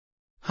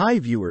Hi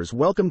viewers,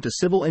 welcome to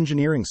Civil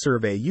Engineering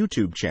Survey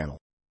YouTube channel.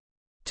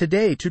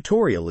 Today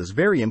tutorial is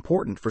very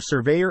important for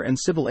surveyor and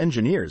civil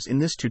engineers. In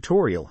this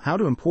tutorial, how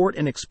to import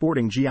and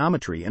exporting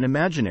geometry and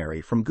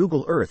imaginary from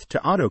Google Earth to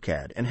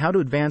AutoCAD and how to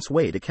advance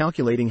way to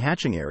calculating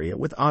hatching area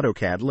with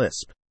AutoCAD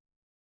Lisp.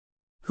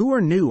 Who are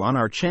new on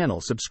our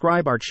channel,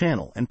 subscribe our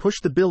channel and push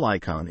the bell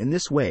icon. In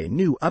this way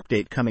new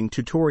update coming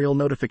tutorial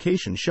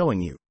notification showing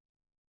you.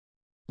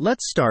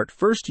 Let's start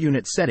first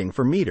unit setting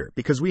for meter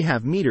because we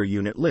have meter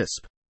unit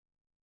Lisp.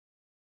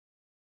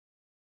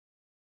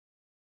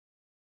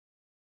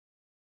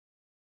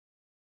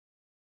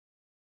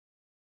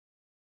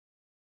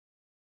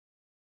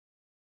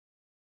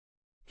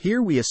 Here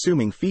we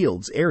assuming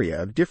fields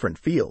area of different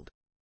field.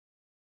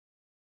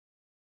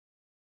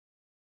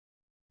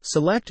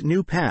 Select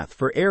new path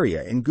for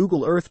area in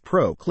Google Earth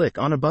Pro, click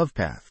on above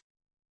path.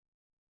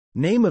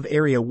 Name of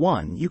area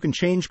 1, you can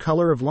change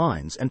color of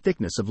lines and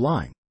thickness of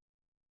line.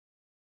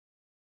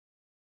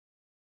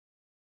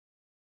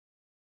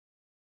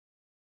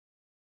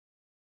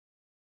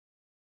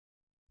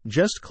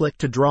 Just click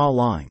to draw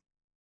line.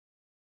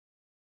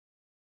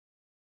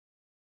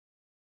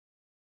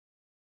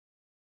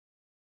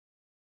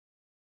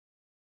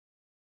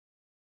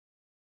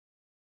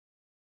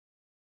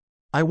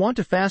 I want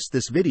to fast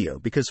this video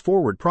because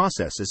forward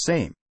process is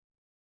same.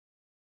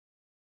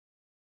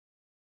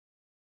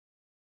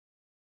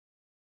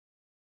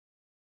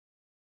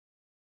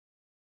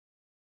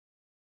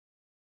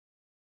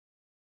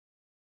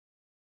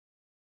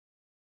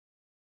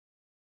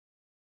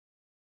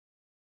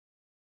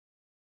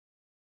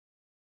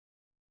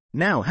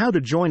 Now how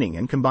to joining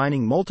and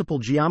combining multiple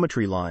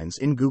geometry lines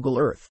in Google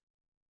Earth.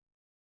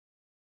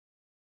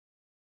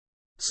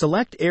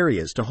 Select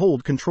areas to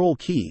hold Control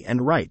key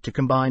and right to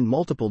combine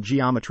multiple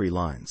geometry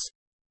lines.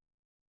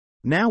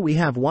 Now we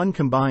have one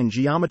combined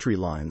geometry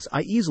lines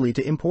easily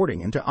to importing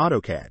into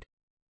AutoCAD.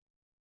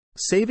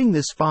 Saving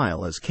this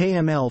file as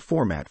KML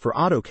format for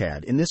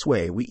AutoCAD. In this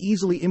way we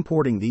easily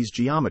importing these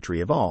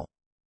geometry of all.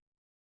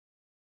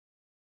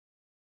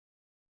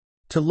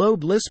 To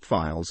load Lisp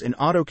files in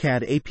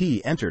AutoCAD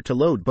AP, enter to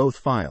load both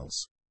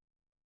files.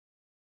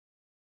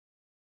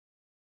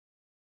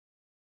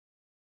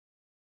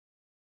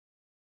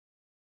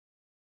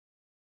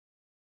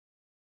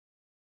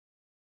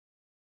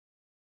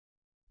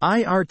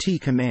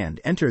 IRT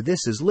command, enter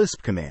this is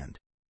Lisp command.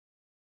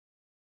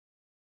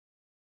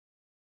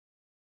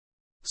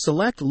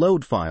 Select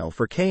load file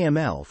for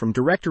KML from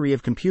directory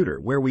of computer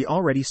where we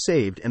already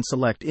saved and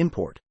select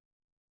import.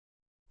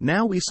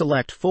 Now we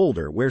select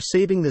folder where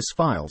saving this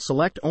file,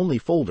 select only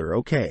folder,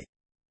 OK.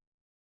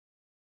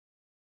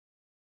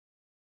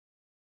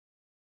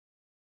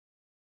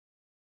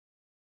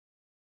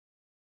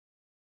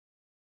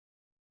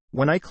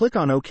 When I click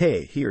on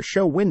OK here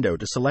show window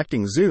to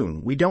selecting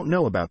zoom, we don't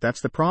know about that's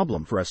the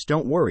problem for us.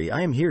 Don't worry,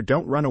 I am here,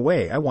 don't run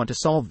away, I want to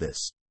solve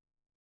this.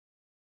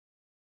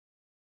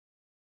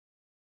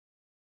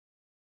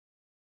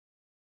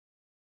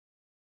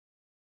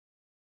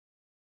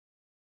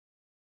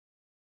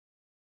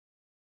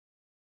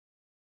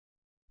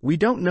 We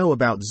don't know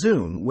about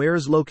zoom, where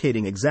is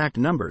locating exact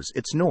numbers,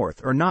 it's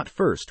north or not.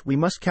 First we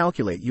must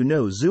calculate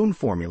zoom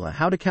formula,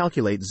 how to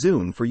calculate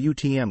zoom for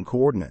UTM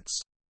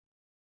coordinates.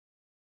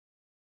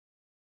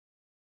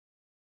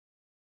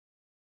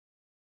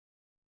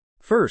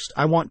 First,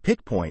 I want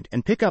pick point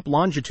and pick up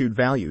longitude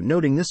value.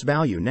 Noting this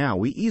value, now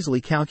we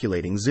easily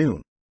calculating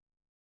zoom.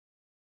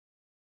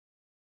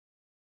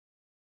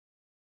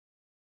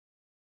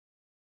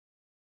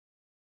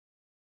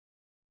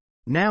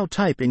 Now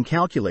type in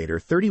calculator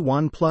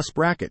 31 plus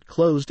bracket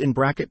closed in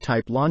bracket,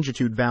 type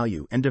longitude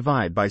value and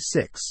divide by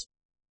 6.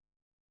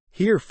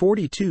 Here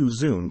 42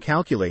 zoom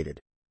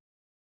calculated.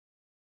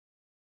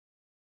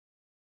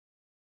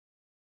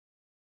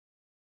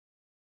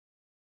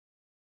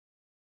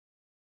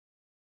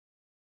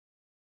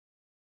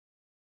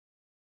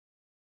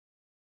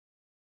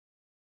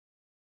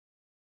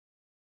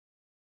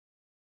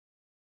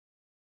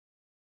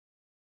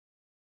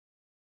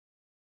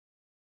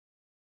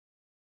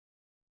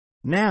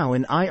 Now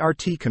in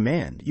IRT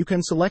command, you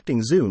can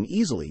selecting zoom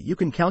easily, you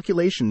can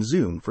calculation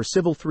zoom for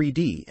Civil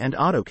 3D and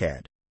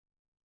AutoCAD.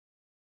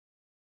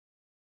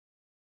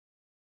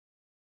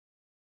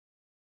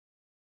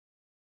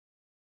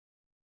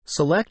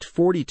 Select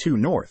 42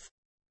 north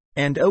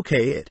and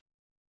OK it.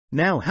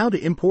 Now how to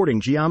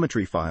importing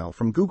geometry file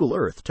from Google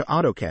Earth to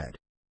AutoCAD.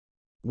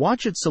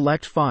 Watch it,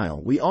 select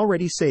file, we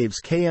already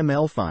saves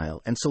KML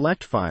file and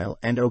select file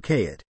and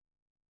OK it.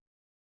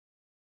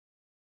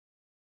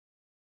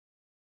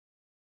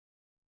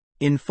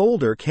 In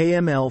folder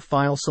KML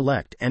file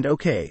select and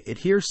OK it,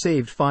 here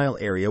saved file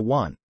area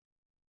 1.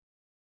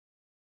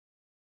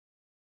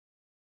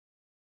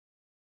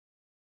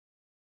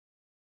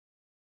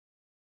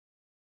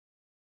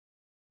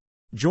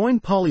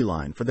 Join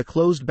polyline for the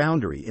closed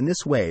boundary. In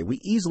this way we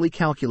easily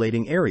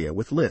calculating area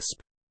with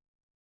Lisp.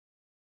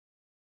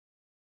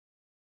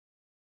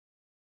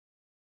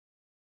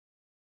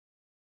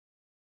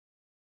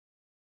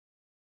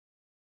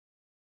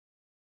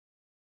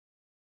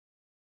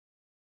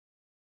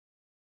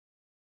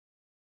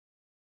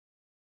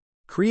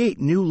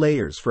 Create new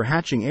layers for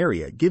hatching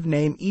area. Give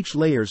name each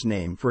layer's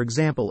name, for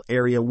example,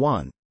 Area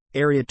 1,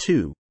 Area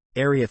 2,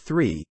 Area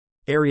 3,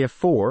 Area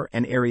 4,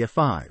 and Area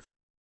 5.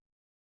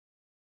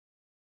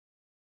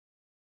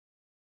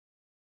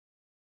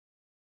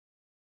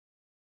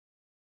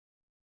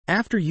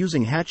 After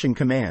using hatching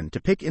command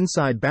to pick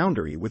inside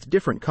boundary with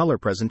different color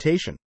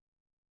presentation.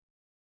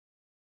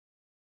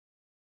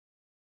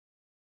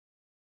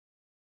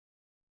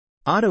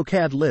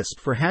 AutoCAD Lisp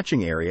for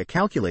hatching area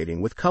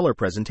calculating with color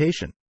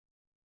presentation.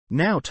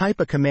 Now type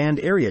a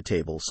command area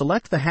table,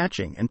 select the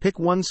hatching and pick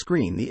one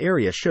screen the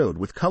area showed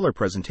with color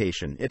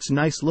presentation. It's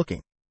nice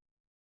looking.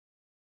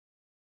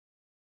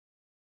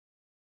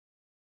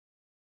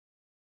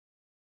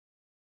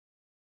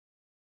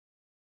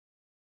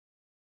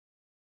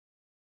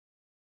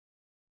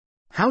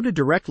 How to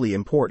directly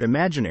import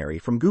imaginary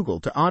from Google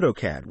to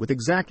AutoCAD with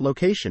exact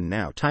location.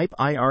 Now type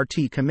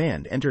IRT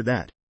command, enter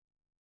that.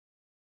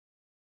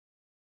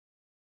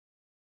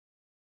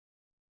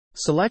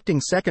 Selecting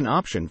second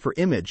option for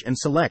image and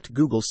select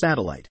Google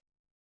Satellite.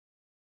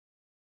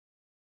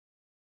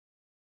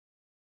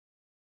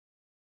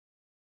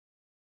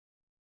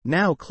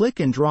 Now click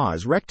and draw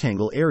as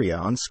rectangle area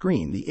on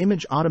screen. The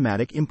image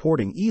automatic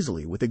importing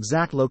easily with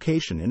exact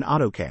location in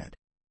AutoCAD.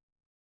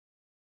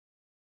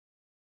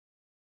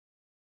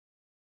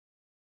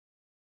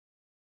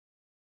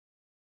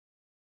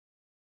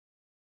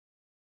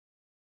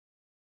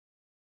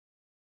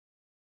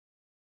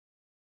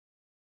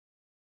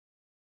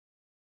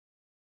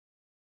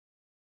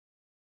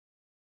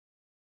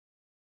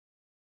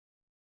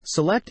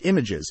 Select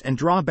images and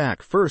draw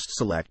back. First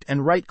select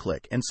and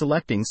right-click and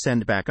selecting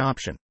Send Back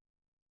option.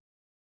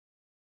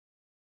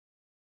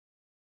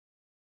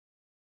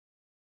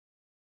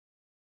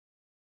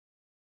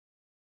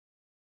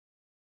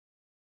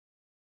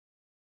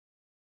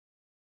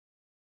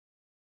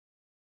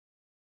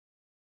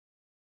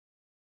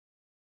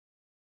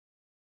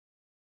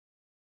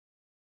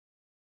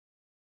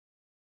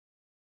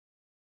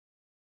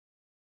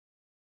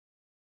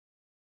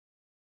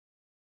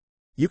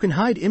 You can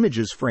hide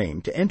images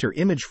frame to enter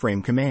image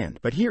frame command,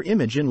 but here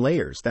image in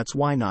layers, that's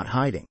why not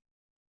hiding.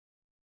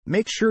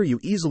 Make sure you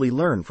easily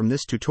learn from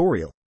this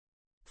tutorial.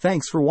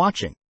 Thanks for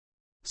watching.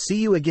 See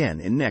you again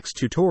in next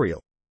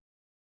tutorial.